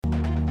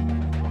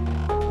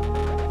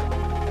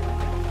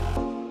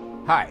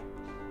Hi,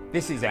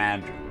 this is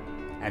Andrew,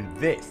 and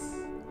this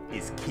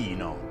is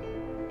Keen On,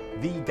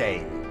 the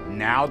daily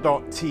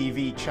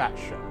now.tv chat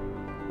show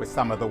with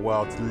some of the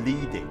world's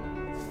leading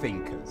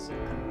thinkers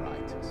and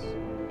writers.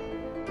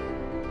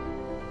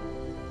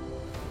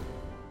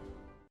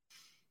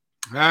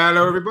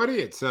 Hello, everybody.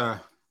 It's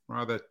a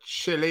rather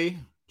chilly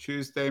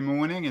Tuesday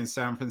morning in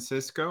San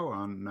Francisco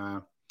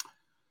on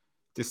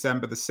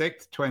December the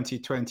 6th,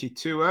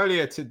 2022.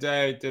 Earlier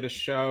today, I did a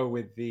show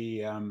with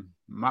the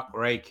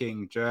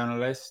muckraking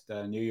journalist,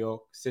 New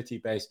York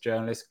City-based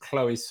journalist,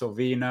 Chloe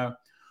Sorvino.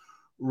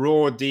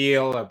 Raw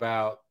deal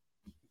about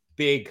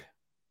the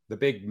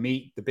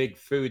big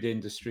food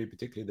industry,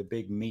 particularly the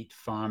big meat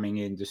farming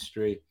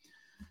industry,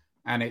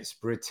 and its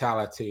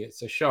brutality.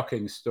 It's a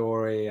shocking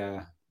story.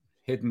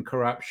 Hidden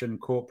corruption,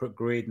 corporate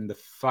greed, and the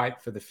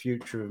fight for the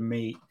future of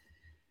meat.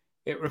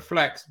 It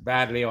reflects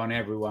badly on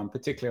everyone,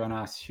 particularly on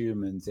us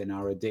humans, in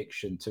our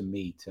addiction to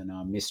meat and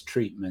our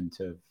mistreatment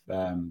of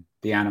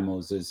the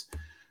animals. As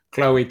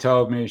Chloe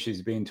told me,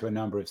 she's been to a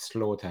number of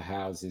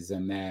slaughterhouses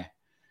and their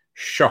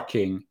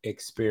shocking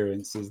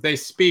experiences. They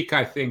speak,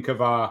 I think,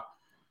 of our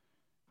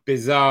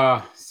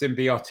bizarre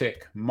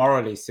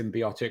morally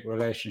symbiotic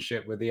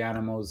relationship with the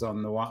animals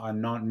on the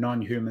one,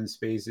 non-human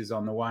species.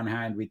 On the one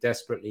hand, we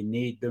desperately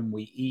need them,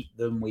 we eat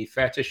them, we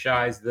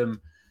fetishize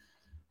them,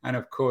 and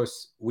of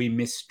course, we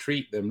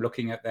mistreat them.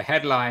 Looking at the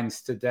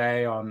headlines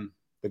today on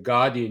the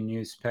Guardian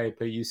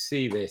newspaper, you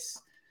see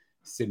this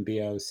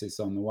symbiosis.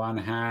 On the one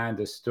hand,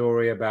 a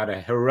story about a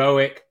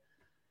heroic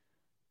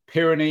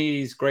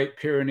Great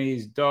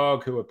Pyrenees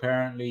dog who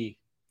apparently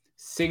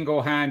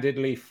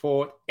single-handedly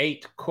fought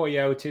 8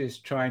 coyotes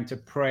trying to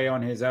prey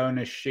on his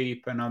owner's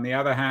sheep. And on the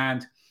other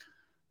hand,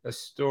 a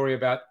story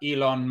about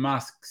Elon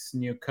Musk's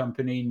new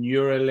company,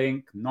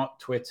 Neuralink,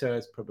 not Twitter.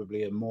 It's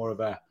probably more of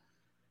a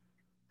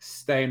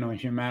stain on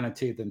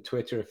humanity than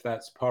Twitter, if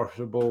that's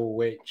possible,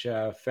 which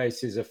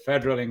faces a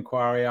federal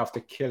inquiry after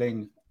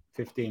killing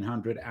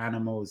 1,500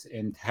 animals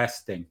in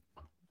testing.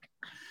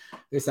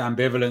 This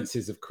ambivalence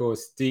is, of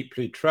course,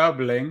 deeply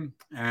troubling,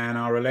 and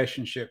our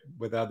relationship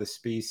with other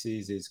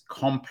species is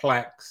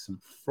complex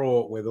and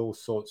fraught with all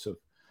sorts of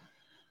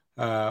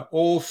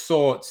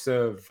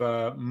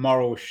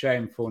moral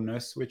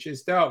shamefulness, which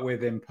is dealt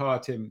with in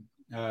part in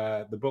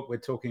the book we're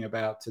talking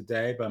about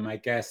today by my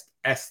guest,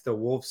 Esther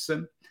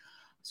Wolfson.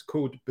 It's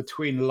called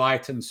Between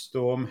Light and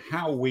Storm,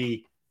 How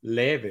We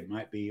Live. It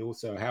might be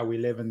also how we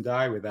live and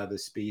die with other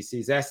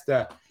species.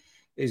 Esther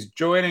is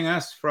joining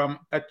us from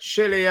a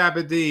chilly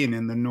Aberdeen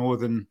in the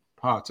northern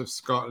part of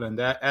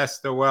Scotland.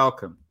 Esther,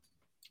 welcome.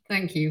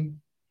 Thank you.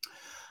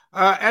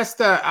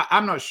 Esther,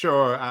 I'm not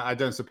sure. I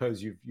don't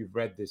suppose you've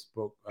read this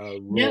book.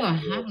 No, I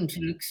haven't.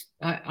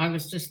 I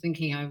was just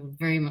thinking I would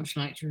very much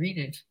like to read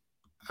it.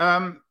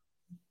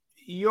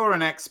 You're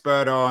an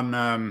expert on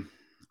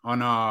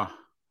our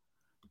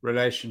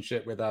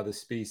relationship with other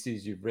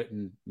species. You've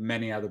written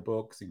many other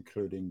books,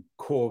 including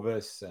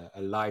Corvus,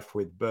 A Life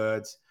with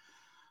Birds.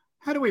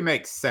 How do we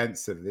make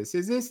sense of this?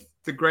 Is this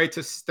the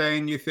greatest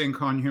stain, you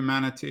think, on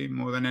humanity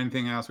more than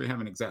anything else? We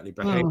haven't exactly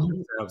behaved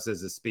ourselves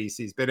as a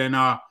species, but in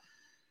our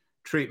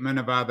treatment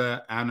of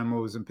other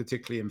animals, and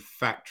particularly in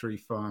factory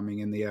farming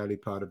in the early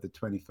part of the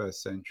 21st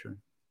century?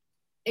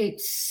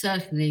 It's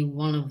certainly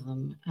one of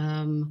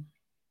them.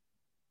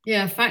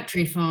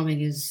 Factory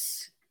farming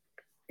is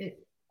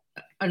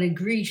an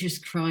egregious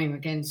crime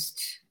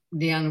against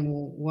the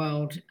animal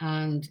world,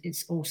 and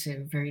it's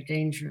also very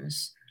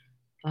dangerous.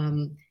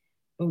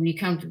 But when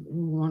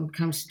one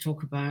comes to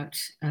talk about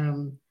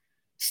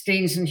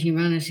stains on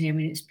humanity, I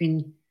mean, it's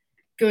been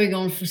going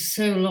on for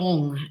so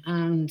long,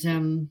 and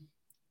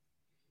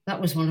that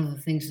was one of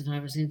the things that I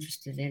was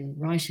interested in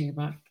writing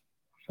about.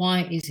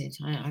 Why is it?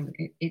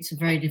 It's a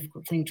very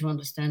difficult thing to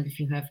understand if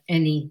you have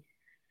any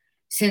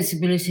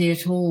sensibility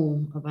at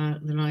all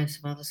about the lives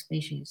of other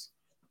species.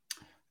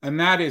 And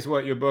that is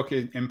what your book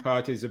in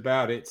part is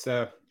about. It's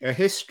a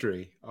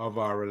history of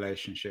our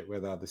relationship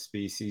with other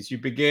species. You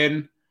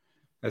begin,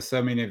 as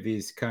so many of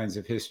these kinds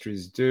of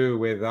histories do,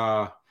 with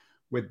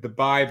the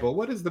Bible.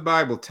 What does the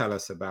Bible tell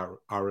us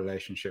about our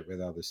relationship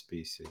with other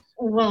species?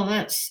 Well,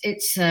 that's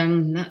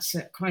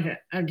quite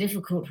a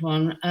difficult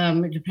one.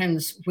 It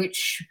depends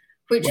which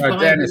Bible.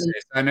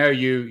 Genesis. I know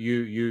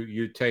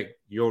you take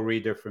your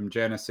reader from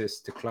Genesis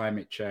to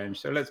climate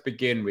change. So let's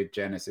begin with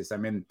Genesis. I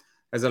mean,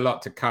 there's a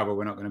lot to cover.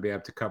 We're not going to be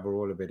able to cover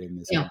all of it in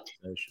this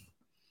conversation.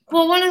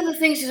 Well, one of the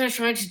things that I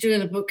tried to do in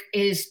the book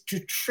is to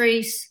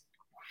trace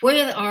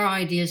where our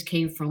ideas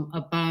came from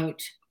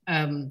about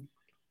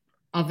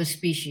other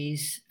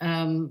species,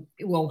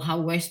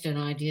 how Western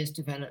ideas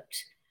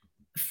developed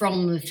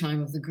from the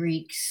time of the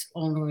Greeks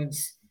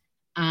onwards.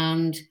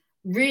 And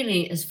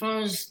really, as far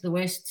as the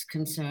West's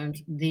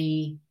concerned,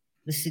 the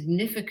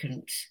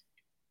significant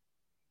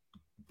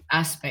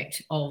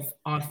aspect of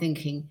our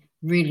thinking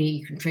really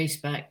you can trace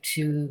back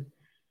to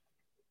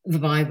the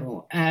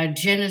Bible,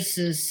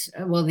 Genesis,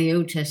 the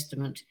Old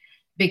Testament,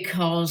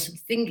 because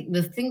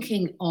the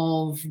thinking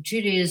of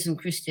Judaism,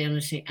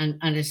 Christianity,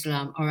 and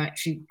Islam are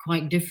actually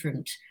quite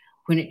different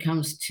when it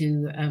comes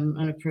to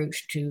an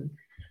approach to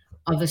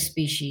other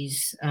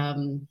species.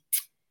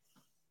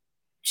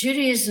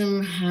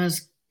 Judaism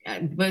has,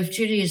 both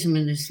Judaism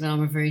and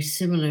Islam are very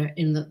similar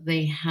in that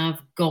they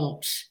have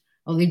got,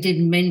 or they did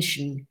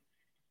mention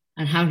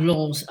and have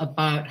laws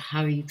about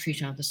how you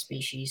treat other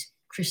species.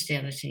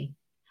 Christianity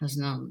has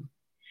none.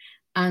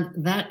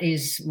 And that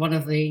is one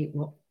of the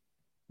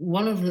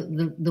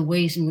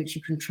ways in which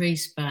you can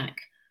trace back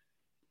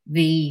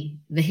the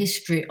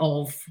history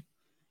of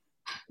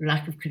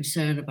lack of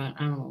concern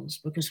about animals,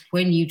 because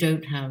when you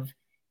don't have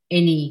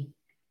any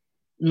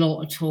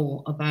law at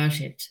all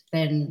about it,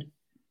 then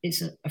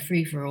it's a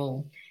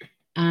free-for-all.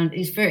 And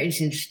it's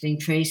interesting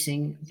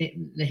tracing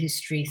the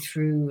history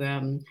through.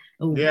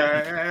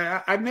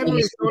 I've never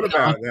really thought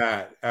about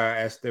that,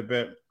 Esther,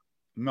 but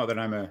not that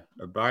I'm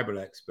a Bible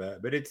expert,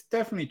 but it's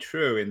definitely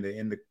true in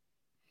the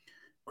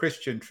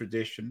Christian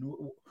tradition.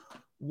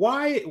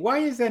 Why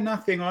is there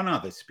nothing on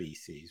other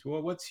species?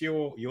 Well, what's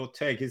your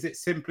take? Is it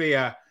simply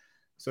a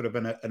sort of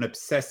an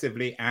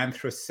obsessively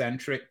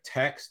anthrocentric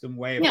text and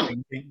way of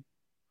thinking?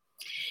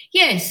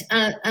 Yes,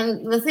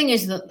 and the thing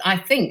is that I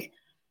think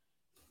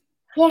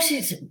what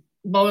it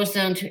boils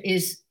down to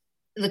is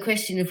the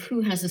question of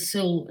who has a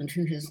soul and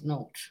who has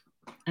not.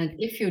 And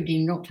if you do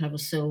not have a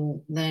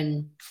soul,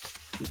 then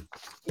it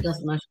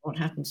doesn't matter what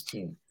happens to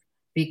you,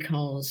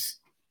 because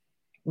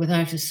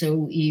without a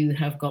soul, you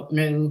have got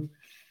no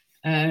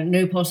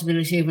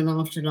possibility of an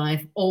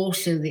afterlife.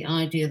 Also, the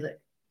idea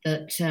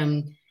that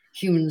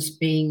humans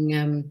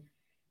being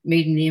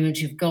made in the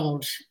image of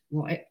God,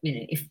 well,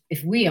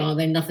 if we are,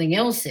 then nothing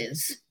else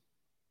is,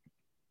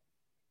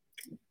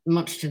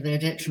 much to their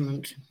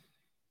detriment.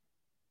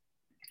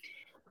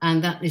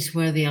 And that is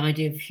where the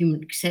idea of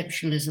human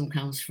exceptionalism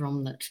comes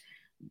from, that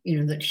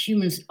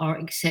humans are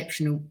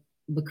exceptional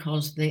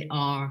because they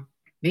are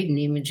made in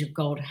the image of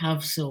God,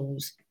 have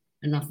souls,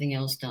 and nothing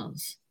else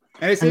does.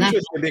 And it's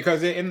interesting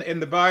because in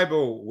the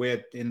Bible,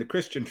 in the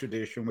Christian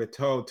tradition, we're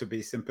told to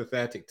be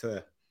sympathetic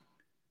to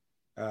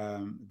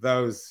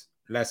those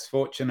less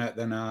fortunate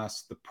than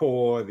us, the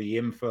poor, the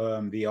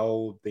infirm, the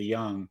old, the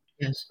young,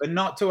 yes, but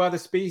not to other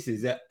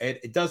species.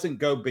 It doesn't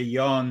go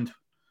beyond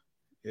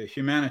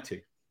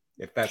humanity,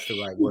 if that's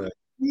the right word.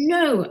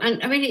 No,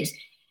 and I mean,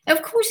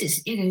 of course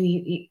it's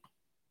the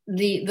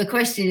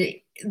question.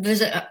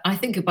 There's I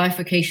think a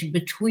bifurcation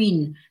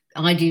between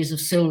ideas of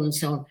soul and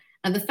so on,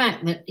 and the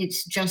fact that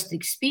it's just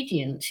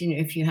expedient.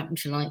 If you happen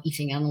to like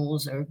eating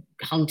animals or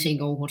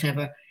hunting or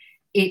whatever,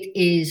 it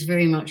is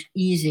very much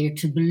easier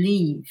to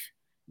believe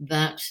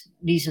that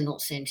these are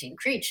not sentient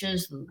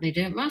creatures, they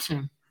don't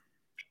matter.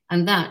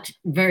 And that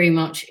very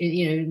much,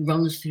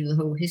 runs through the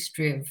whole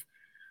history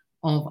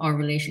of our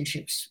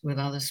relationships with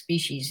other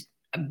species,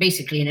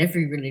 basically in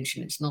every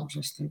religion. It's not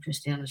just in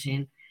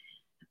Christianity.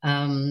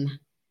 And,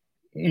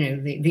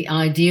 the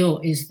ideal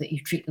is that you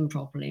treat them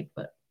properly,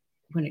 but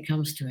when it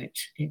comes to it,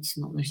 it's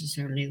not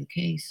necessarily the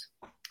case.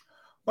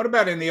 What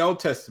about in the Old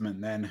Testament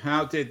then?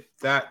 How did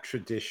that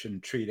tradition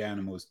treat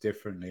animals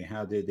differently?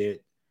 How did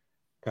it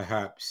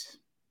perhaps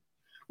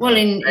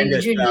in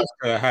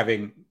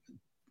having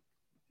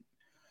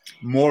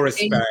more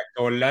respect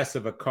or less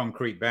of a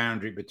concrete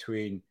boundary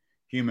between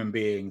human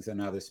beings and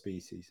other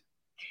species?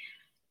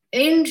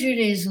 In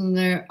Judaism,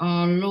 there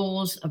are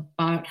laws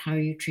about how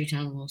you treat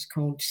animals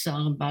called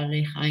Tsar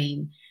Balei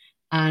Chaim,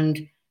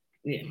 and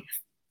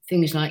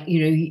things like,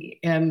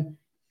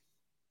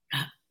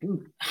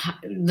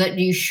 that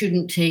you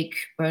shouldn't take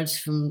birds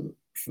from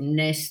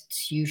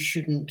nests. You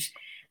shouldn't,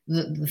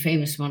 the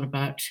famous one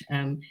about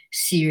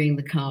searing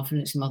the calf in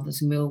its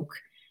mother's milk.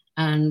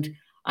 And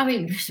I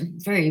mean, some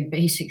very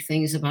basic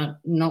things about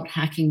not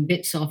hacking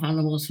bits off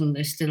animals when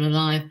they're still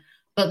alive.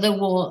 But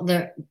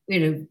I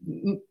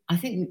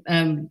think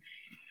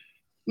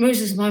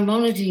Moses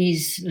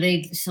Maimonides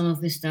laid some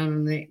of this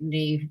down in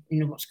the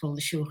what's called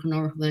the Shulchan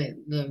Aruch,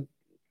 the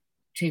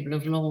Table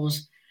of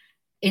Laws.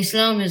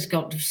 Islam has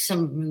got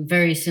some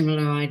very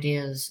similar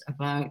ideas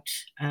about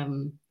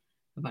how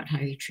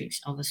you treat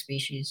other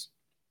species.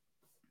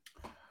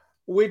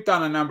 We've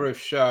done a number of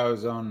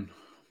shows on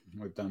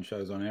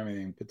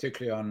everything,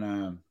 particularly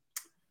on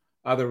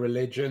other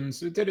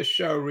religions. We did a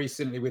show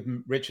recently with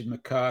Richard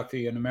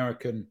McCarthy, an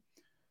American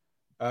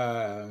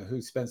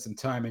who spent some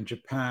time in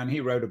Japan.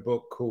 He wrote a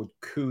book called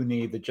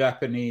Kuni, The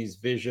Japanese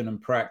Vision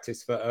and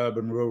Practice for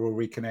Urban-Rural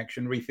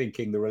Reconnection,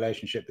 rethinking the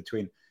relationship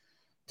between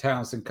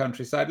towns and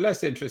countryside.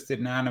 Less interested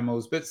in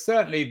animals, but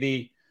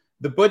certainly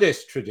the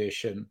Buddhist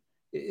tradition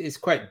is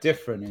quite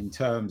different in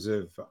terms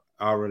of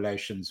our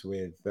relations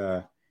with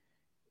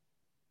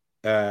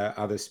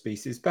other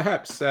species.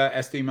 Perhaps,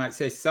 Esther, you might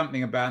say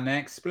something about that.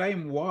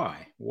 Explain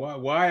why.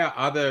 Why are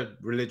other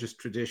religious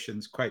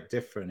traditions quite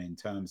different in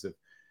terms of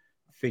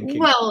thinking?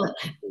 Well,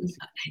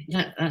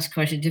 that's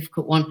quite a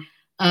difficult one.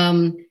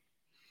 The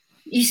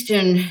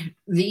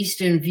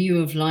Eastern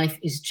view of life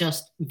is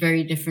just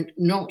very different,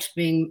 not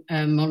being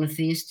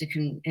monotheistic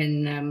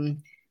in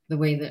the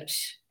way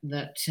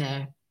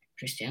that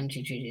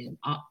Christianity, Judaism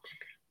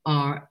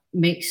are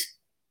makes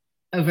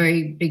a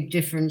very big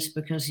difference,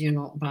 because you're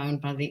not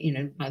bound by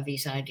by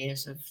these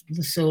ideas of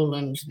the soul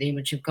and the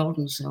image of God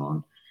and so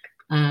on.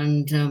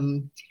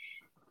 And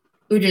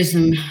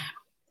Buddhism,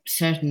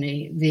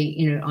 certainly,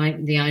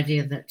 the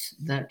idea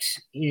that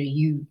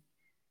you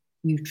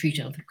treat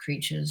other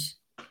creatures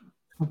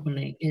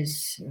properly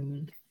is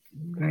a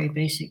very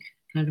basic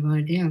kind of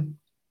idea.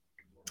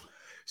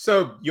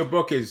 So your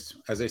book is,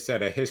 as I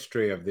said, a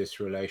history of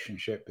this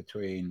relationship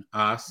between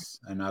us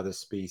and other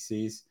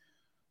species.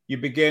 You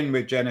begin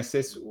with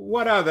Genesis.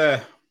 What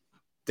other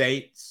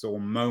dates or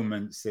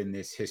moments in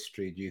this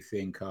history do you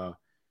think are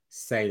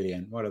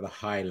salient? What are the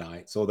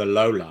highlights or the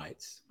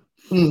lowlights?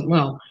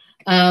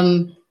 I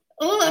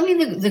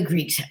mean, the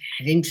Greeks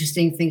had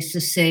interesting things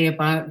to say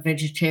about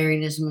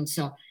vegetarianism and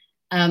so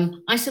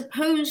on. I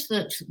suppose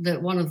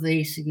that one of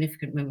the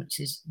significant moments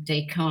is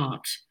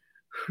Descartes,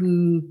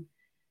 who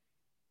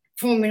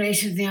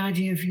formulated the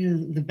idea of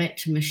the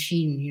Bête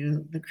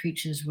machine. The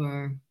creatures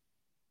were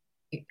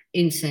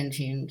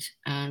insentient,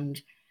 and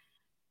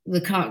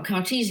the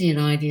Cartesian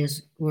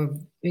ideas were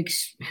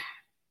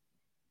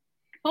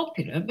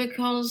popular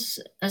because,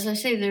 as I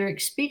say, they're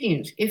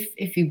expedient.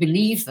 If you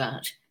believe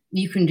that,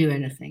 you can do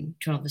anything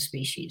to other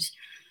species.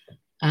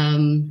 I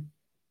mean,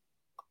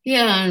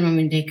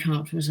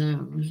 Descartes was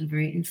a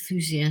very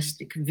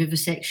enthusiastic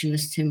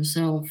vivisectionist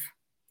himself,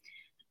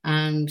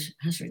 and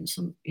has written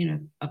some,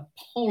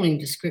 appalling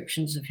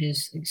descriptions of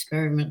his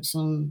experiments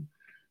on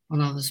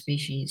other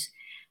species.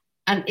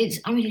 And it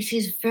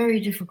is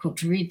very difficult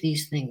to read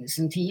these things.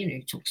 And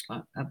he talks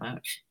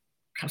about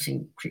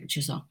cutting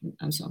creatures up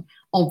and so on,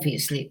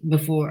 obviously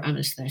before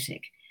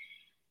anesthetic.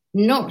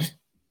 Not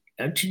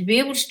to be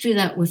able to do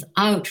that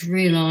without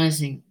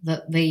realizing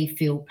that they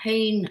feel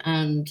pain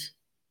and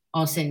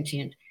are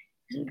sentient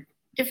is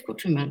difficult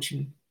to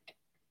imagine.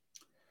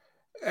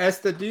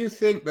 Esther, do you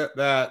think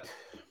that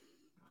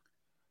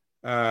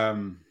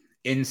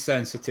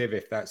insensitive,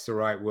 if that's the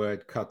right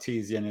word,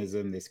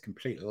 Cartesianism, this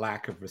complete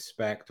lack of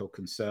respect or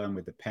concern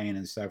with the pain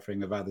and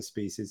suffering of other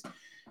species,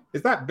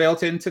 is that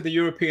built into the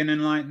European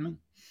Enlightenment?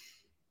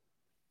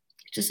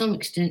 To some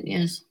extent,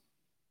 yes.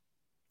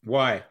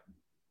 Why?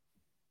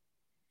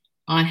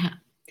 I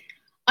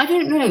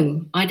don't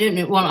know.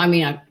 Well, I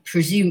mean, I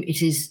presume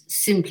it is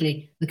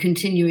simply the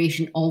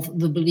continuation of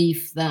the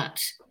belief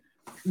that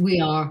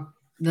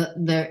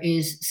there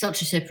is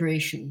such a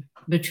separation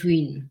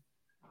between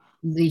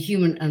the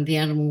human and the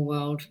animal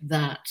world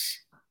that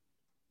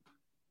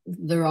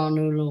there are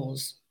no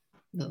laws,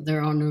 that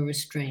there are no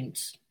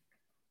restraints.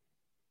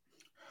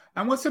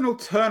 And what's an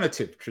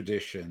alternative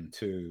tradition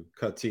to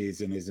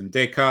Cartesianism?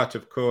 Descartes,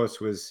 of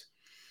course, was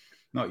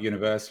not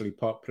universally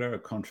popular, a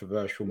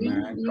controversial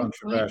man,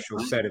 controversial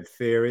set of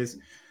theories.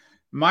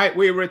 Might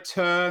we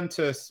return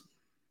to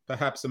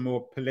perhaps a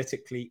more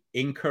politically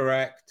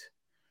incorrect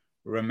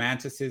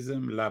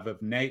romanticism, love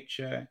of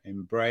nature,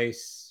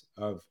 embrace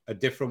of a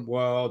different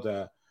world,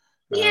 an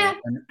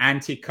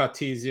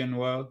anti-Cartesian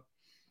world?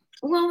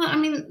 Well, I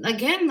mean,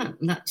 again,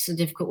 that's a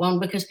difficult one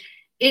because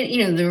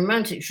the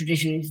romantic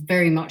tradition is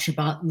very much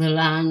about the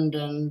land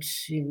and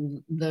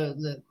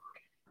the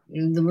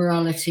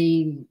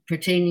morality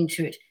pertaining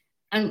to it,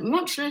 and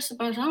much less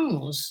about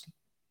animals.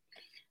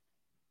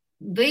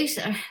 It's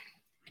a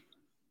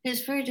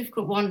very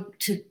difficult one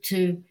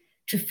to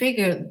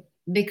figure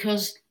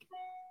because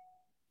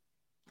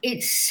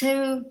it's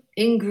so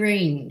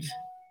ingrained,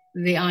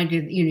 the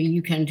idea that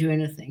you can do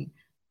anything,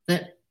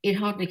 that it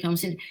hardly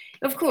comes in.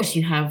 Of course,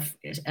 you have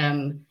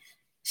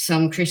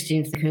some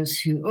Christian thinkers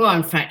who,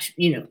 in fact,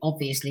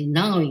 obviously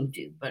now you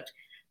do, but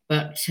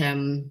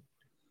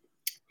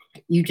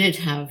you did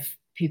have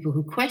people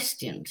who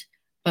questioned,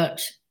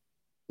 but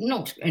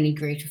not any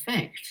great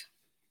effect.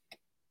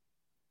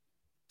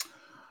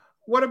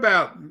 What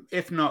about,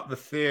 if not the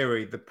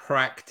theory, the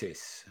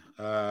practice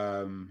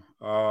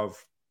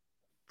of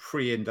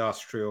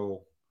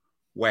pre-industrial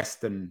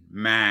Western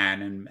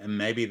man, and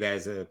maybe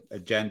there's a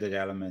gendered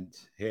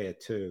element here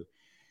too,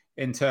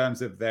 in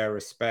terms of their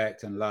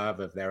respect and love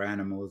of their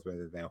animals,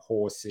 whether they're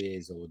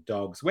horses or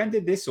dogs? When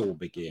did this all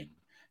begin?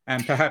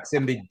 And perhaps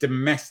in the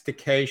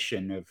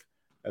domestication of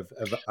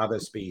other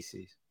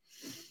species?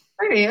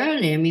 Very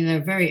early. I mean,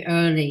 there's very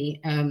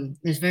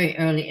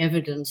early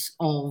evidence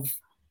of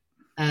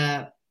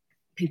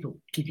people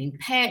keeping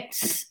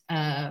pets,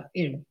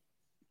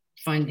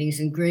 findings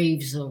in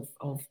graves of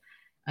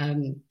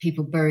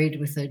people buried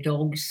with their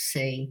dogs,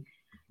 say.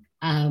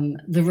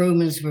 The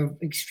Romans were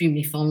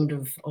extremely fond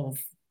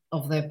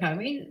of their pet. I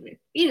mean,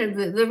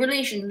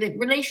 the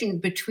relation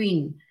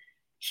between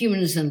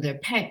humans and their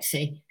pets,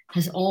 say,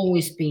 has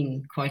always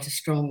been quite a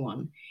strong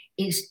one.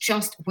 It's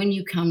just when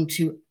you come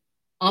to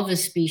other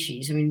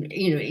species, I mean,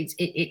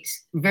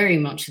 it's very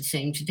much the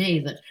same today,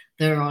 that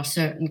there are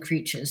certain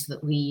creatures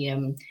that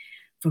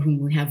for whom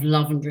we have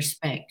love and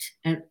respect,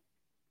 and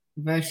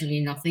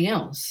virtually nothing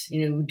else.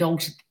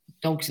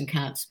 Dogs and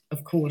cats,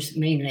 of course,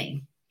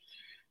 mainly.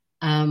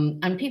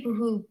 And people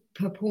who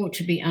purport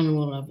to be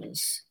animal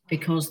lovers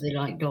because they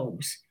like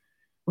dogs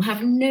will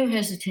have no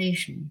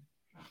hesitation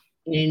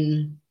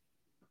in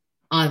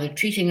either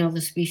treating other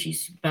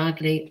species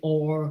badly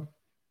or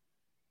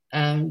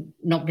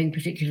not being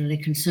particularly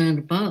concerned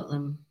about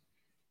them.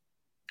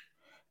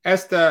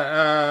 Esther,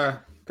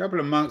 a couple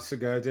of months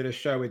ago, did a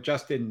show with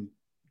Justin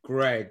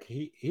Gregg.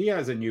 He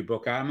has a new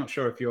book out. I'm not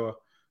sure if you're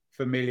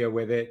familiar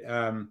with it.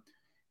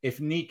 If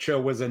Nietzsche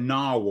Was a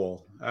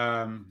Narwhal.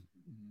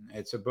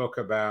 It's a book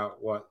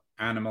about what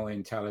animal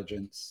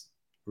intelligence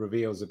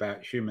reveals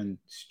about human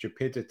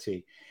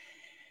stupidity.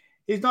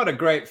 He's not a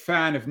great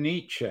fan of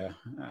Nietzsche.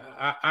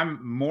 I'm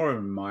more an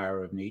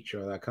admirer of Nietzsche,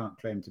 although I can't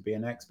claim to be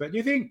an expert. Do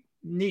you think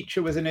Nietzsche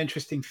was an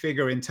interesting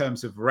figure in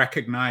terms of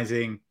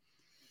recognizing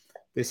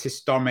this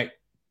historic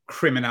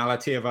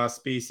criminality of our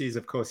species?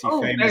 Of course, he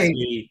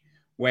famously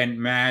went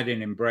mad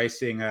in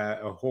embracing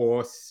a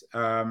horse.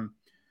 Was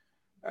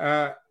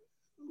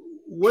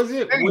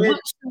it with,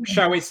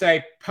 shall we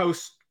say,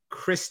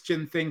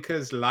 post-Christian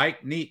thinkers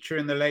like Nietzsche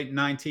in the late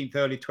 19th,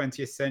 early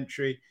 20th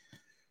century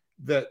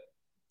that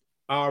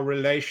our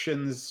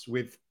relations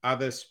with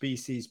other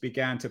species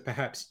began to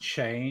perhaps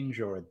change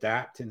or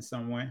adapt in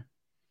some way?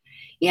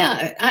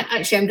 Yeah,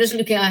 actually, I'm just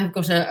looking, I have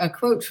got a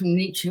quote from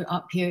Nietzsche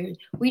up here.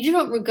 We do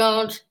not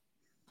regard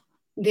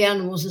the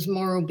animals as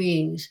moral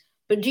beings,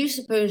 but do you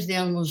suppose the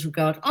animals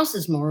regard us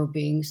as moral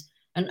beings?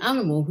 An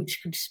animal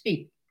which could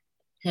speak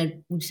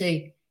would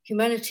say,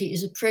 humanity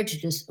is a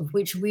prejudice of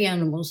which we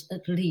animals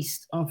at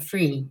least are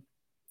free,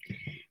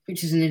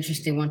 which is an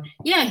interesting one.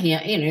 Yeah,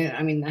 you know,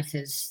 I mean, that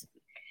is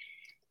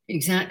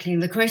exactly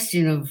the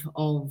question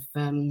of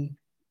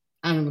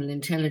animal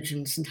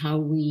intelligence and how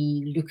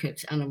we look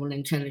at animal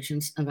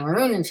intelligence and our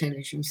own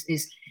intelligence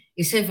is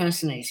so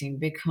fascinating,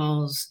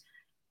 because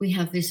we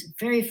have this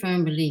very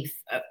firm belief,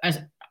 as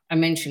I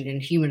mentioned,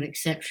 in human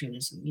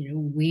exceptionalism. You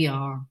know, we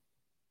are,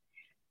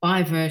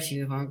 by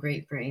virtue of our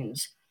great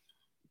brains,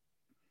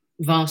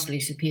 vastly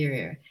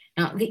superior.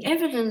 Now, the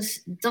evidence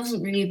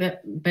doesn't really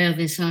bear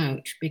this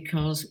out,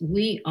 because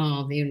we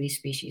are the only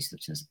species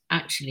that has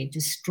actually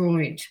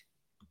destroyed,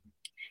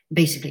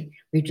 basically,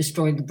 we've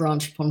destroyed the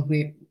branch upon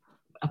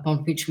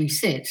which we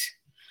sit.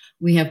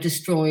 We have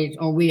destroyed,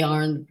 or we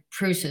are in the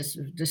process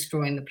of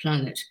destroying the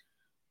planet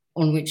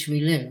on which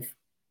we live,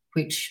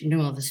 which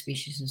no other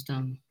species has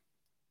done.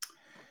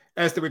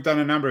 Esther, we've done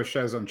a number of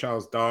shows on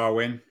Charles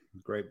Darwin,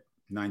 great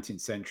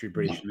 19th century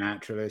British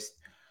naturalist.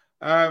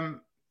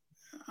 I'm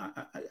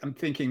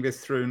thinking this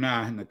through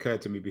now, and it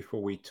occurred to me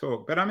before we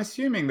talk, but I'm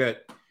assuming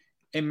that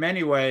in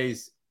many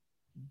ways,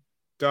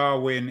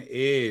 Darwin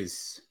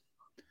is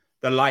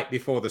the light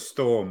before the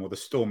storm, or the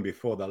storm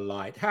before the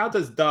light. How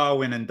does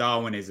Darwin and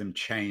Darwinism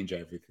change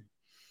everything?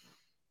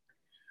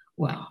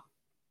 Well,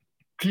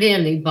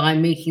 clearly by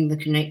making the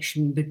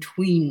connection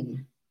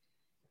between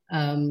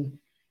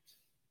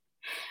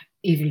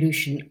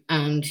evolution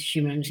and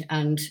humans,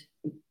 and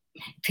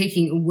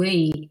taking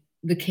away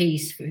the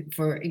case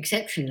for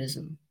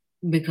exceptionalism,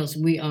 because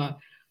we are,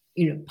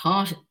 you know,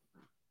 part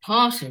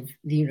of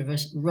the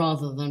universe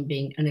rather than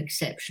being an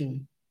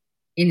exception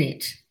in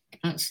it.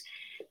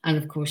 And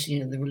of course, you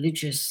know, the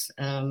religious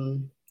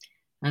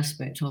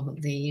aspect of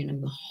it,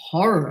 the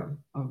horror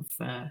of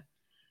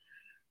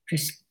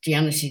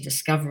Christianity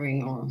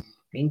discovering or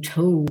being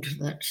told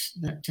that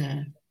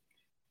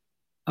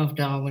of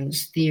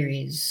Darwin's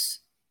theories.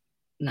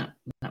 That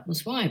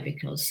was why,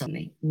 because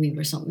suddenly we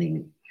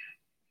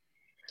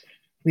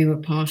were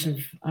part of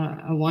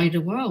a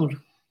wider world.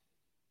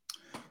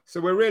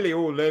 So we're really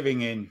all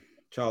living in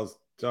Charles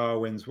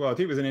Darwin's world.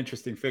 He was an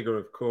interesting figure,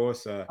 of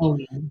course.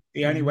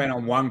 He only went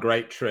on one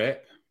great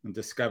trip and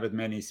discovered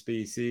many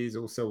species.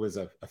 Also was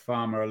a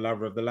farmer, a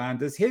lover of the land.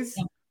 Does his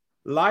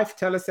life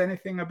tell us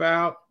anything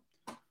about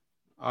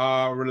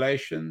our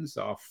relations,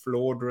 our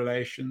flawed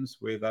relations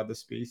with other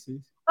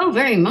species? Oh,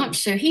 very much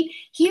so. He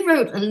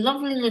wrote a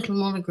lovely little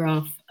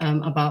monograph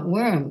about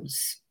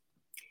worms,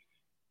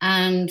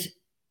 and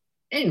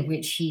in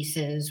which he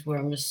says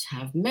worms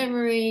have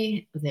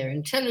memory, they're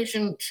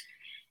intelligent,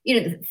 you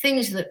know,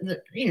 things that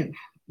you know,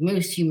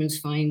 most humans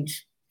find,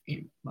 you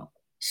know, well,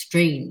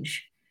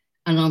 strange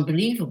and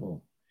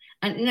unbelievable.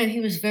 And you know, he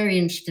was very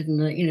interested in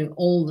the, you know,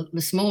 all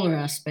the smaller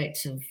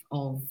aspects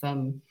of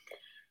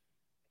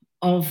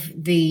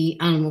the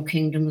animal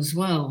kingdom as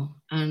well.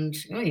 And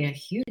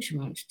huge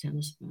amount to tell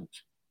us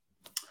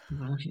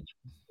about it.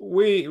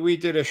 We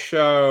did a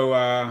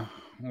show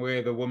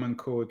with a woman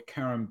called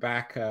Karen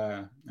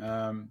Backer.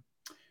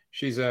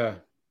 She's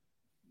a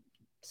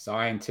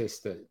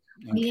scientist in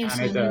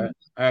Canada.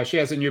 She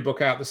has a new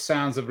book out, The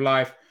Sounds of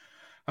Life: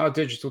 How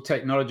Digital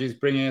Technology is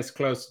Bringing Us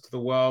Closer to the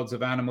Worlds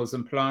of Animals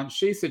and Plants.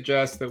 She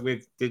suggests that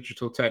with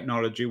digital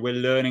technology, we're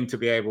learning to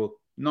be able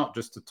not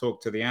just to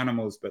talk to the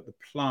animals, but the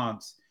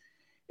plants,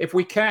 if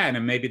we can.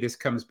 And maybe this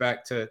comes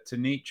back to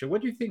Nietzsche.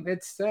 What do you think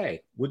they'd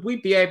say? Would we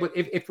be able,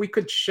 if we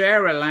could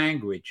share a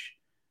language,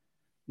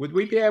 would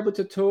we be able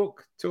to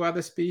talk to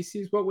other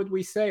species? What would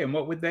we say, and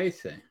what would they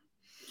say?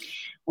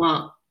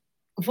 Well,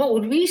 what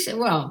would we say?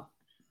 Well,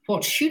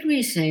 what should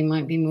we say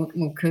might be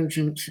more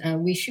cogent.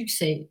 We should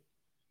say,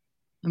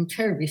 I'm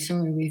terribly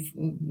sorry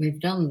we've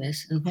done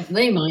this. And what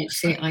they might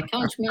say, I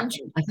can't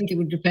imagine. I think it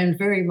would depend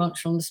very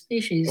much on the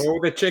species.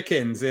 All the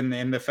chickens in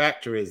the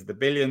factories, the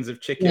billions of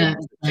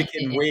chickens,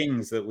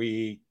 wings that we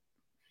eat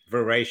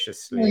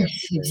voraciously.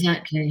 Yes,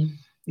 exactly.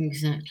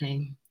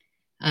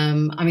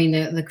 I mean,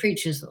 the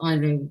creatures that I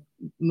know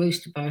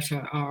most about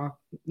are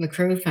the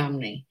crow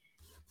family,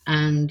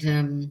 and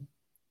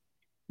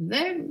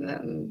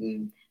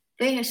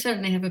they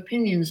certainly have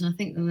opinions. I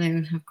think that they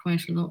would have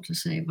quite a lot to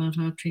say about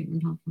our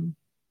treatment of them.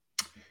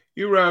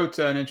 You wrote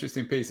an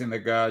interesting piece in The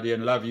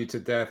Guardian, Love You to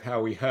Death,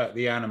 How We Hurt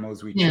the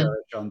Animals We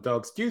Cherish on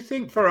Dogs. Do you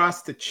think for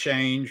us to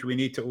change, we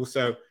need to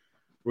also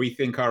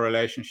rethink our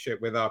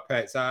relationship with our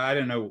pets? I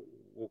don't know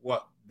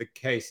what the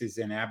case is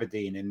in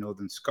Aberdeen in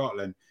northern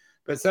Scotland,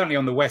 but certainly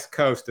on the west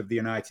coast of the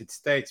United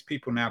States,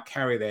 people now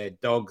carry their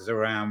dogs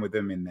around with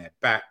them in their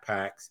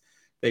backpacks.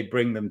 They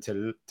bring them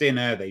to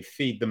dinner, they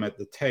feed them at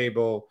the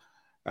table.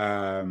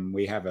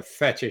 We have a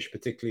fetish,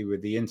 particularly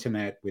with the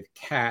internet, with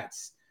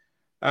cats.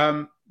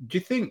 Do you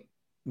think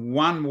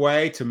one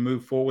way to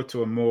move forward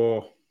to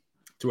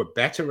a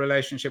better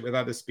relationship with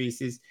other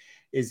species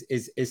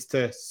is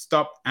to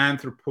stop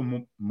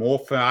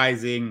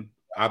anthropomorphizing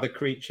other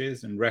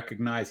creatures and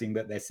recognizing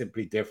that they're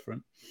simply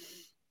different?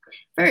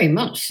 Very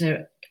much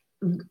so.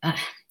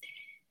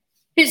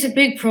 It's a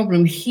big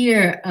problem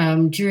here.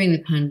 During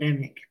the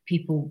pandemic,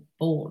 people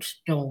bought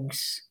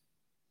dogs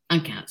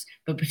and cats,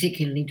 but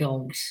particularly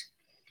dogs,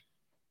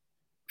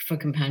 for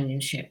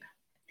companionship.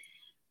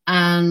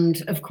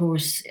 And of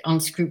course,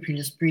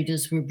 unscrupulous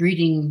breeders were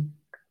breeding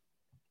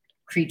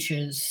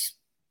creatures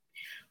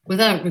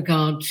without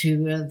regard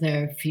to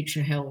their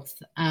future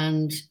health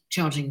and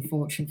charging a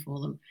fortune for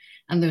them.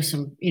 And there's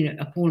some,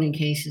 appalling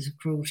cases of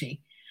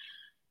cruelty.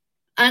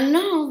 And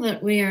now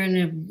that we are in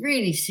a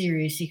really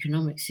serious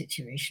economic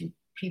situation,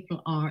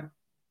 people are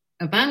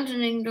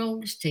abandoning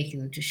dogs, taking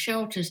them to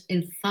shelters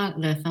in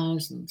their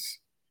thousands.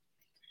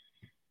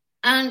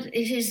 And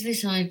it is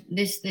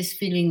this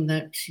feeling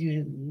that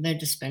they're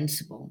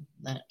dispensable,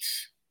 that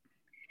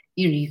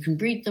you can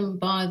breed them,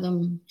 buy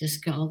them,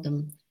 discard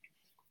them.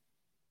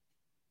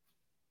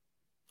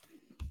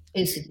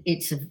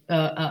 It's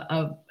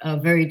a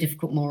very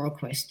difficult moral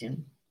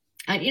question.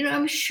 And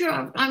I'm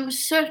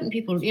certain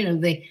people,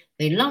 they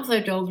love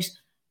their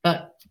dogs,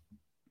 but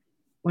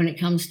when it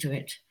comes to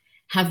it,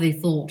 have they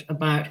thought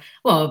about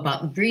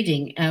the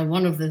breeding?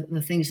 One of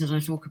the things that I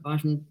talk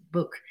about in the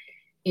book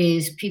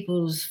is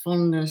people's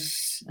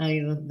fondness,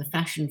 the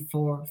fashion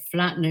for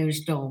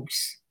flat-nosed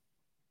dogs,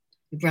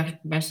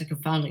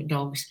 brassicophilic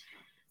dogs,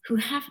 who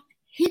have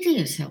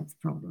hideous health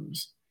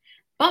problems.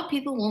 But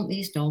people want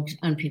these dogs,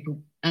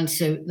 and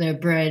so they're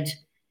bred,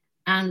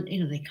 and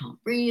they can't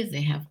breathe.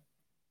 They have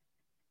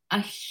a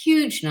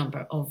huge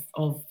number of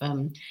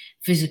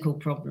physical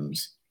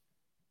problems.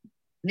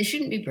 They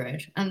shouldn't be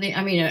bred, and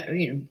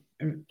a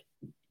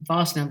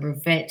vast number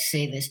of vets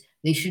say this.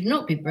 They should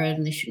not be bred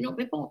and they should not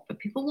be bought, but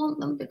people want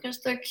them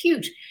because they're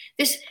cute.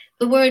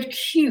 The word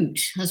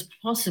cute has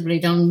possibly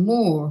done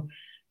more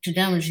to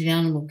damage the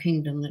animal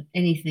kingdom than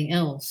anything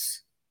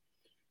else.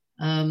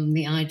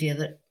 The idea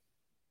that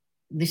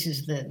this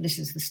is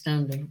the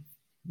standard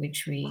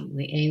which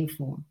we aim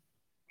for,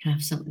 to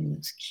have something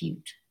that's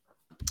cute.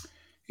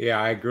 Yeah,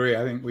 I agree.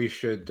 I think we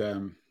should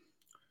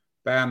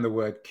ban the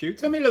word cute.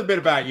 Tell me a little bit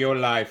about your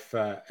life,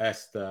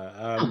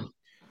 Esther.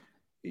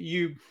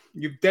 You've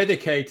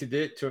dedicated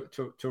it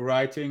to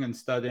writing and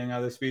studying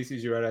other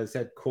species. You wrote, as I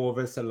said,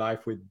 Corvus, A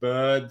Life with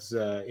Birds,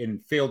 in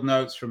Field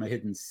Notes from a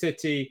Hidden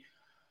City.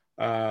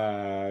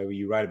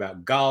 You write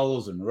about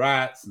gulls and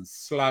rats and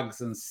slugs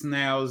and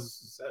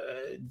snails.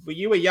 Were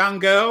you a young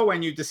girl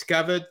when you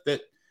discovered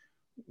that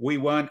we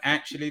weren't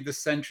actually the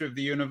center of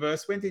the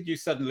universe? When did you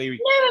suddenly... No,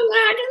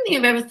 I don't think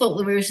I've ever thought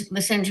that we were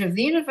the center of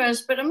the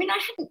universe, but I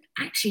hadn't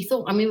actually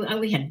thought...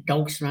 we had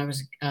dogs when I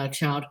was a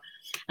child.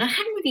 I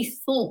hadn't really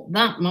thought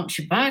that much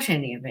about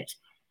any of it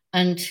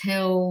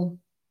until,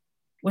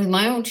 with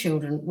my own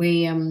children,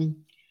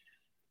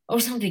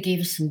 somebody gave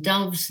us some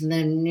doves, and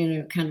then,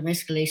 it kind of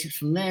escalated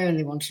from there, and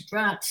they wanted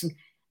rats.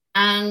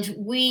 And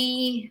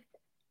we,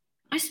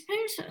 I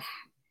suppose,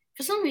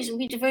 for some reason,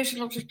 we devoted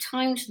a lot of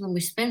time to them.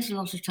 We spent a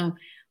lot of time.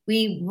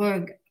 We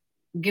were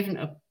given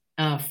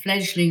a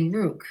fledgling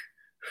rook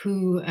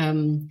who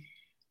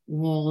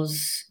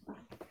was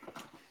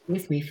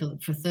with me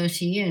for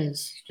 30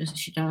 years.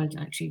 She died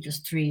actually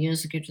just 3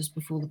 years ago, just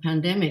before the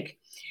pandemic.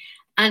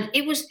 And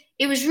it was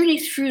really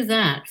through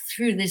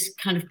this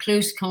kind of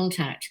close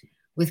contact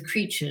with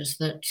creatures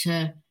that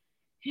I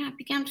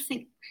began to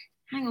think,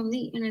 hang on,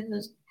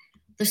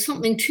 there's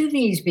something to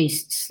these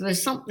beasts.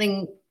 There's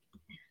something.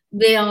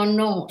 They are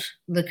not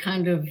the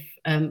kind of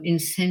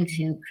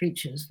insentient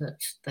creatures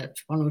that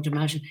one would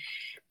imagine.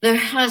 There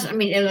has,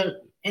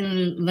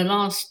 in the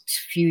last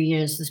few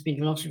years, there's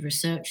been a lot of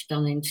research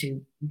done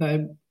into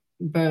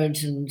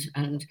birds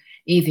and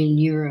even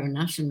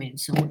neuroanatomy and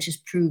so on, which has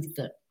proved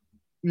that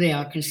they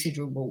are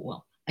considerable.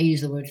 Well, I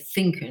use the word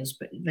thinkers,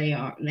 but they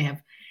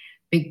have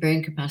big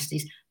brain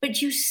capacities. But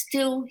you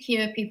still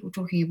hear people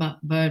talking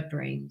about bird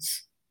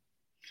brains.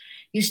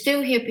 You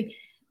still hear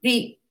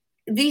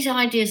these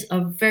ideas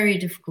are very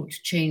difficult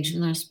to change,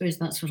 and I suppose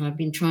that's what I've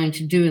been trying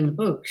to do in the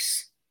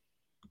books.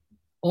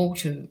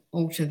 Alter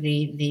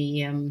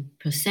the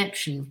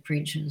perception of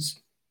creatures.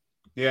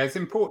 Yeah, it's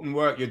important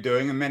work you're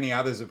doing, and many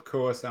others, of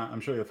course. I'm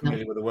sure you're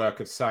familiar with the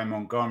work of Sy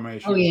Montgomery.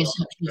 She Oh,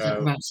 was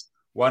yes.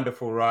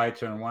 wonderful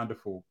writer and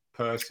wonderful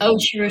person. Oh,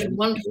 she wrote a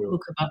wonderful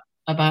book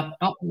about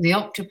the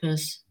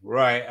octopus.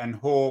 Right, and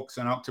hawks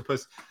and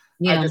octopus.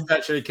 Yeah. I just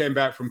actually came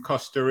back from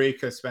Costa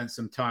Rica, spent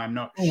some time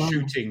not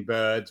shooting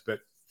birds, but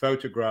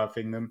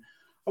photographing them.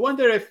 I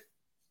wonder if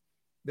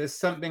there's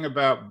something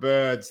about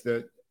birds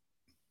that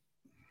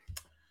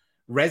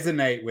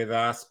resonate with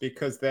us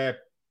because they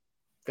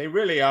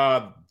really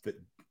are,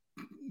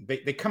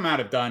 they come out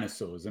of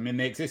dinosaurs. I mean,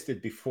 they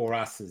existed before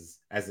us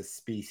as a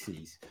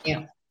species.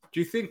 Yeah. Do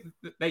you think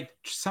that they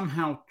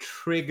somehow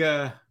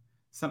trigger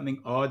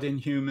something odd in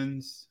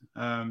humans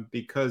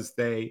because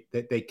they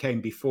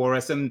came before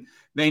us, and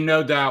they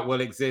no doubt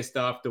will exist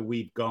after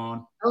we've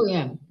gone? Oh,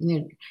 yeah.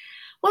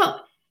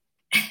 Well,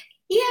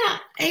 yeah.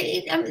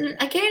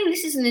 Again,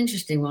 this is an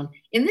interesting one.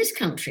 In this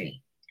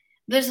country,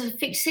 there's a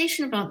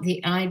fixation about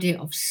the idea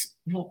of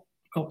what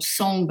called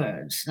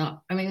songbirds.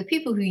 Now, I mean, the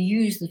people who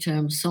use the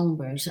term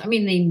songbirds, I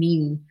mean, they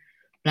mean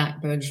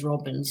blackbirds,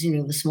 robins,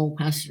 the small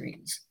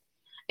passerines.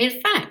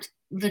 In fact,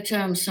 the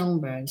term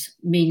songbirds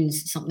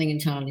means something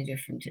entirely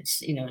different.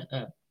 It's,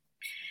 a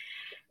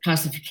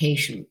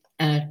classification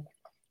of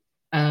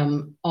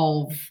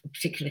a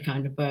particular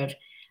kind of bird.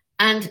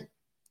 And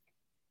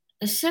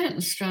a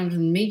certain strand of the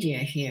media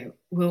here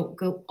will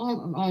go on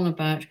and on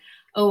about,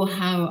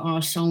 how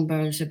our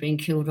songbirds are being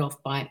killed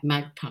off by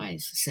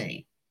magpies,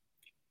 say.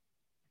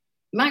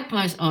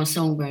 Magpies are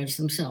songbirds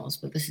themselves,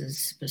 but this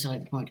is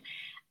beside the point.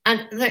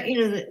 And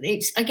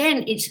it's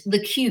the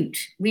cute.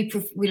 We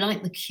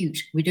like the cute.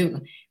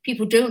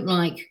 People don't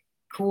like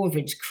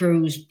corvids,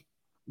 crows,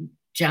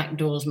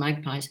 jackdaws,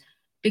 magpies,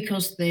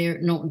 because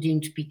they're not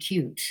deemed to be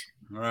cute.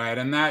 Right,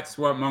 and that's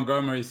what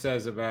Montgomery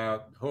says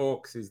about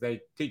hawks, is they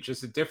teach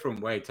us a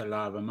different way to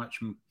love, a much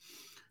more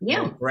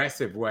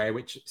aggressive way,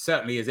 which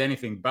certainly is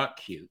anything but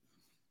cute.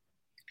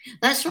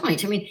 That's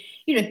right. I mean,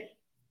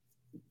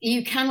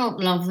 you cannot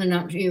love the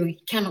natural, you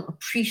cannot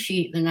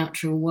appreciate the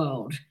natural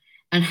world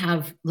and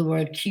have the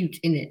word cute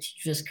in it.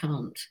 You just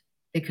can't,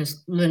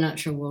 because the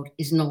natural world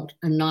is not,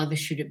 and neither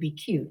should it be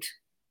cute.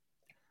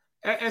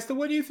 Esther,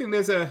 what do you think?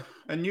 There's a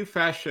new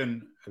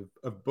fashion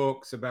of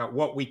books about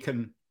what we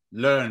can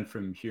learn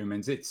from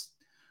humans. It's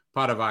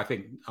part of, I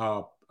think,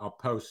 our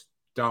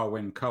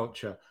post-Darwin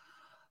culture.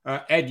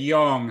 Ed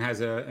Yong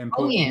has an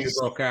important new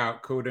book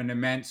out called An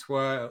Immense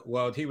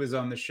World. He was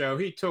on the show.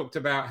 He talked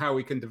about how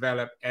we can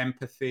develop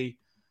empathy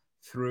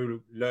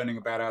through learning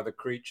about other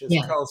creatures.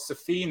 Carl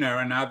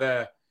Safina,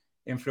 another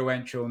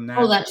influential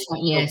naturalist,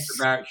 talks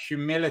about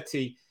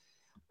humility.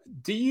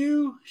 Do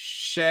you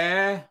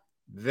share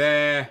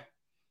their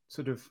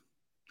sort of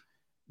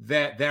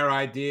their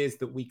ideas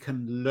that we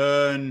can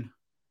learn,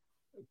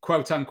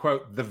 quote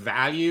unquote, the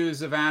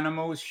values of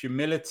animals,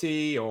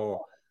 humility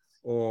or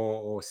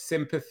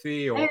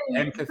sympathy or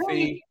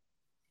empathy?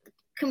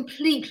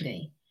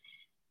 Completely.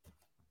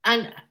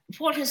 And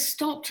what has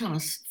stopped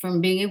us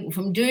from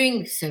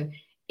doing so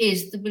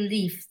is the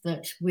belief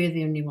that we're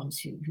the only ones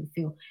who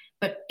feel.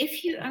 But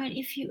if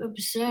you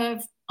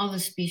observe other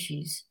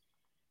species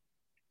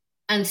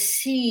and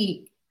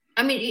see,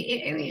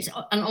 it's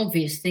an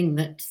obvious thing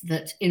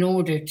that in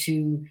order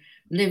to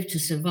live, to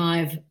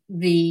survive,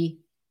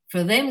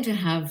 for them to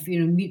have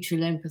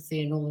mutual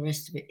empathy and all the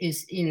rest of it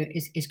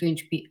is going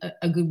to be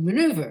a good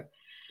maneuver.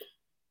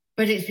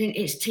 But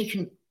it's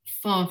taken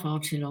far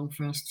too long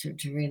for us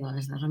to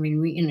realize that. I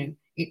mean,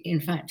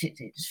 in fact,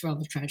 it's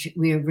rather tragic.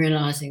 We are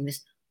realizing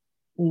this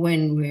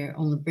when we're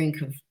on the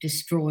brink of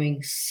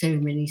destroying so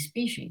many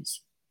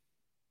species.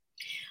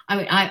 I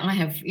mean, I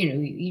have,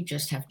 you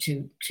just have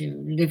to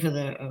live with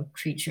a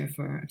creature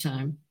for a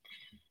time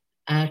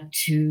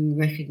to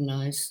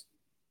recognize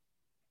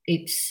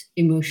its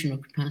emotional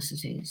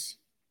capacities.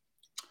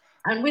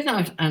 And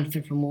without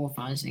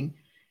anthropomorphizing,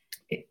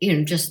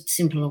 just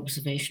simple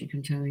observation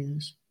can tell you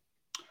this.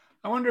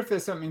 I wonder if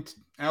there's something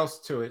else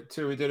to it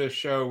too. We did a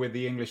show with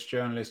the English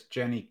journalist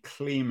Jenny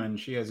Kleeman.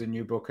 She has a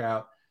new book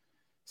out,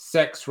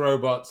 Sex,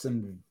 Robots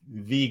and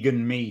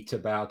Vegan Meat,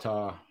 about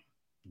our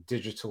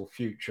digital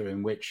future,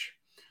 in which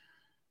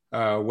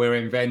we're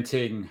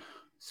inventing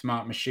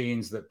smart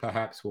machines that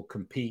perhaps will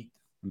compete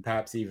and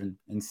perhaps even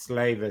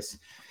enslave us.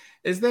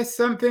 Is there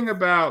something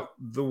about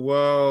the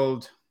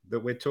world that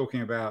we're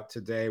talking about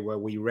today where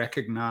we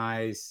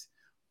recognize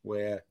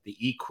we're the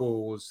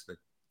equals,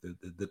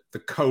 the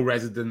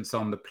co-residents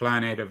on the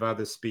planet of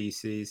other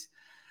species,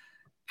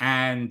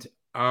 and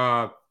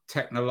our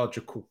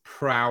technological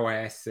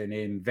prowess in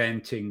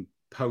inventing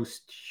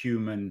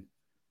post-human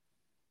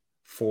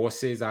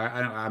forces?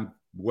 I'm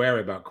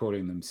wary about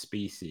calling them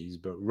species,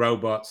 but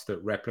robots that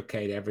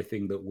replicate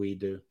everything that we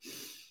do.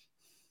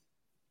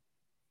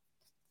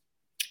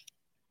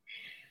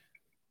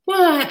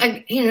 Well,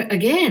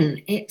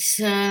 again, it's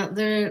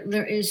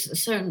there is a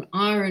certain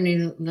irony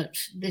that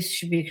this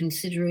should be a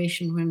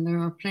consideration when there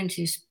are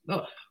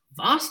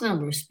vast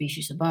number of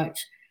species about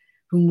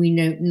whom we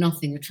know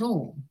nothing at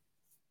all.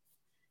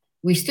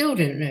 We still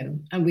don't know,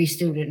 and we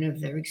still don't know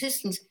of their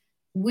existence.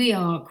 we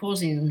are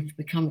causing them to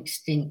become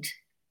extinct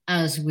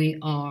as we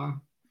are,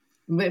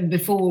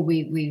 before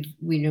we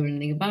know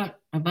anything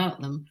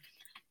about them.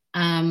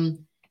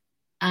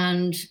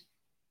 And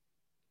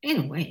in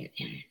a way,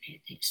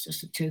 it's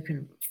just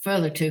a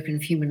further token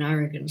of human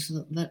arrogance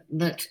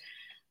that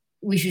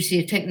we should see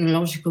a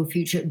technological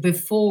future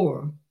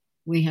before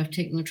we have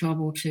taken the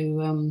trouble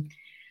to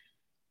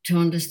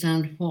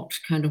understand what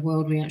kind of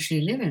world we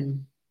actually live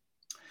in.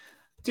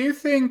 Do you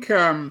think,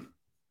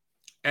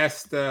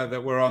 Esther,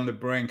 that we're on the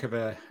brink of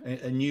a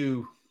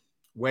new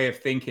way of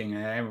thinking?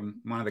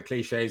 One of the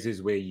cliches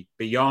is we're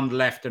beyond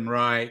left and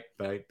right,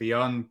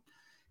 beyond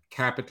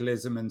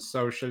capitalism and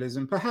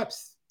socialism.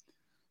 Perhaps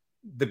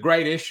the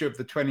great issue of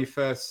the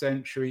 21st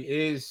century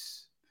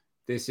is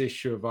this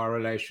issue of our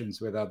relations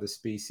with other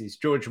species.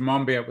 George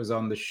Monbiot was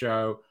on the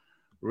show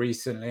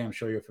recently. I'm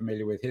sure you're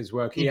familiar with his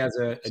work. He has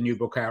a new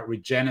book out,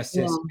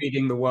 Regenesis,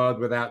 Feeding the World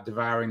Without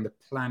Devouring the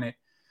Planet.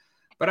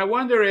 But I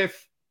wonder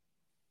if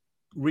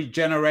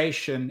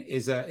regeneration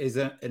is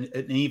an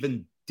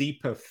even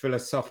deeper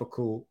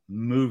philosophical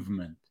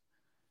movement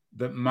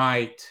that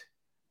might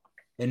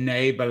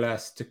enable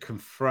us to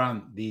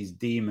confront these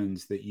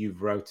demons that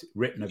you've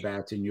written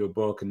about in your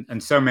book,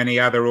 and so many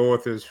other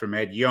authors, from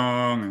Ed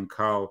Yong and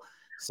Carl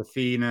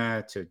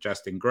Safina to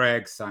Justin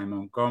Gregg, Cy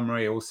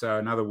Montgomery, also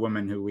another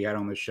woman who we had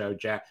on the show,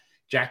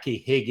 Jackie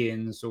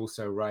Higgins,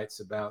 also writes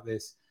about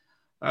this.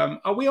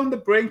 Are we on the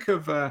brink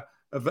of a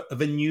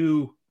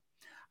new...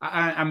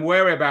 I'm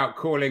wary about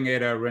calling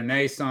it a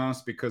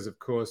renaissance because, of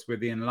course,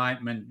 with the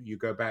Enlightenment, you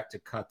go back to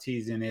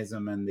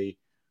Cartesianism and the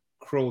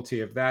cruelty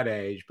of that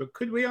age. But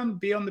could we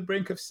be on the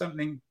brink of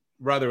something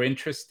rather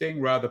interesting,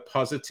 rather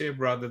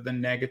positive, rather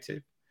than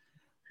negative?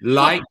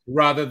 Light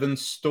rather than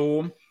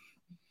storm?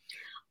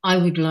 I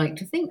would like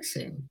to think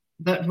so.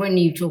 But when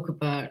you talk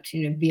about,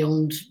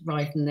 beyond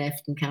right and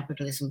left and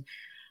capitalism,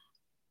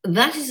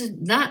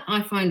 that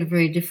I find a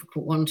very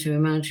difficult one to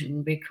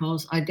imagine,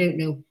 because I don't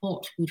know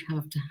what would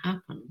have to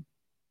happen,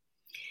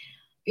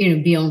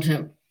 beyond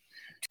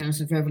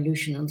terms of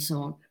revolution and so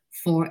on,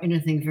 for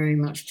anything very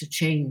much to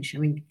change. I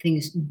mean,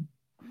 things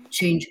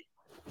change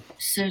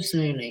so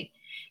slowly,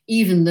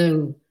 even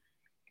though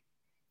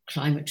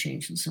climate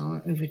change and so on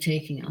are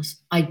overtaking us.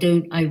 I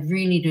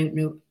really don't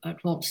know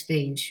at what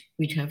stage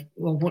we'd have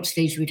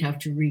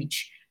to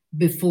reach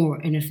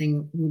before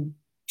anything would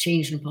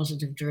change in a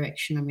positive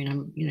direction. I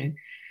mean,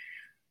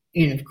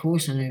 of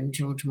course I know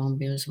George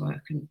Monbiot's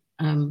work,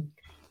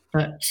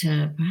 but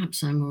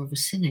perhaps I'm more of a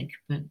cynic.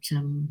 But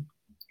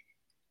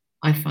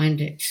I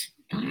find it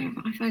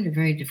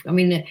very difficult. I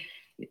mean,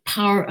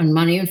 power and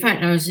money. In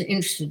fact, I was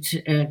interested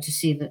to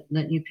see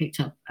that you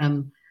picked up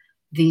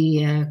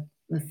the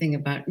thing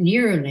about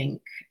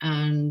Neuralink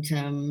and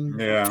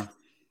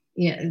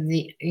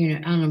the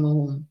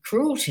animal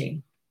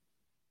cruelty,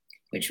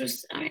 which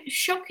was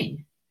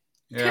shocking.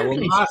 Yeah,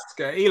 totally. Well,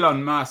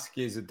 Elon Musk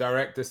is a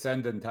direct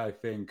descendant, I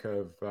think,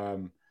 of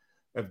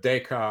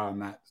Descartes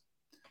and that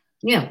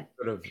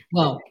sort of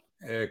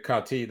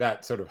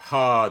that sort of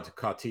hard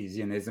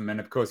Cartesianism, and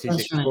of course he's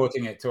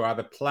exporting it to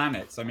other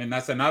planets. I mean,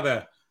 that's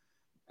another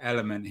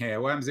element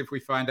here. What happens if we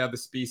find other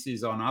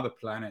species on other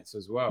planets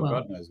as well?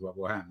 God knows what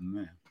will happen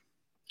there.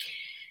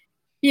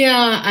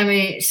 Yeah, I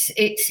mean,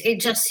 it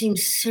just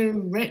seems so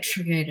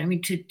retrograde. I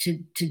mean, to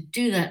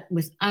do that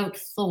without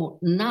thought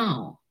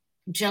now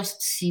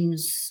just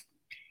seems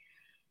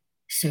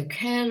so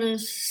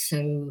careless,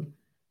 so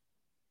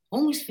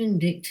almost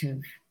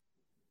vindictive,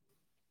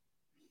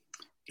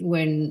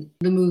 when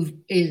the move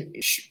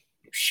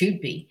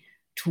should be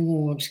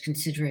towards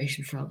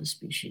consideration for other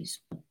species.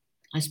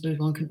 I suppose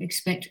one can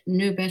expect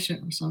no better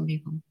of some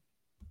people.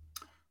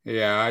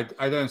 Yeah,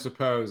 I don't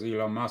suppose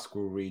Elon Musk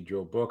will read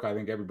your book. I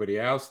think everybody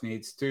else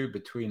needs to,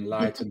 Between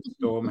Light and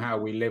Storm, How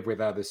We Live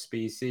with Other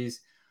Species.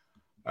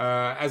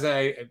 As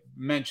I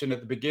mentioned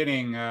at the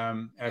beginning,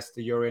 Esther,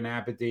 you're in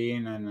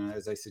Aberdeen, and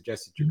as I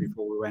suggested to you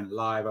before we went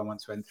live, I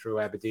once went through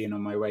Aberdeen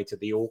on my way to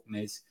the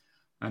Orkneys,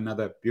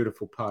 another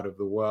beautiful part of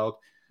the world.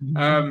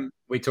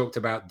 We talked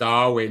about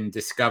Darwin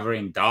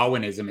discovering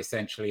Darwinism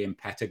essentially in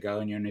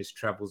Patagonia in his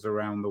travels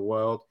around the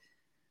world.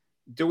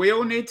 Do we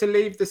all need to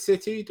leave the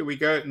city? Do we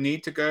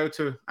need to go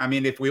to, I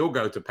mean, if we all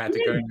go to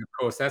Patagonia, of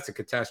course, that's a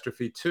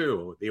catastrophe too,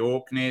 or the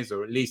Orkneys,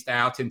 or at least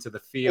out into the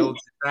fields.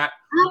 Is that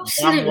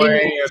one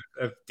way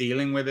of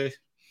dealing with it?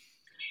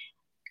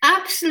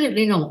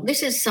 Absolutely not.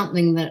 This is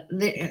something that,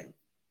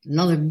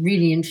 another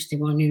really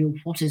interesting one,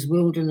 what is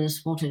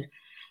wilderness?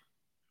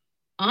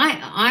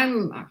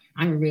 I'm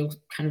a real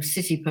kind of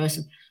city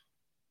person.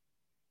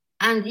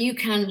 And you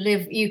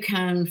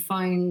can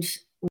find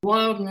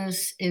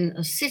wildness in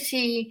a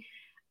city.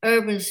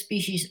 Urban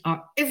species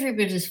are every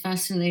bit as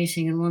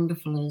fascinating and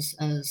wonderful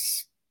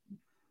as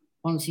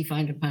ones you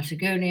find in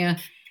Patagonia.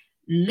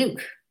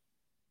 Look,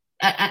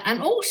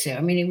 and also, I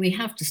mean, we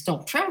have to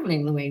stop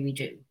traveling the way we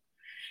do,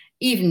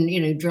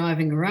 even,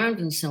 driving around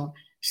and so on.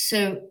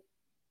 So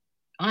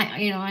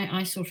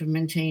I sort of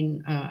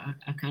maintain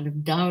a kind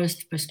of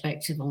Taoist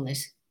perspective on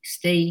this.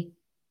 Stay,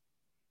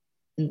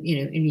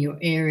 in your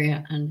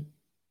area and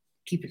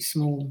keep it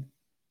small.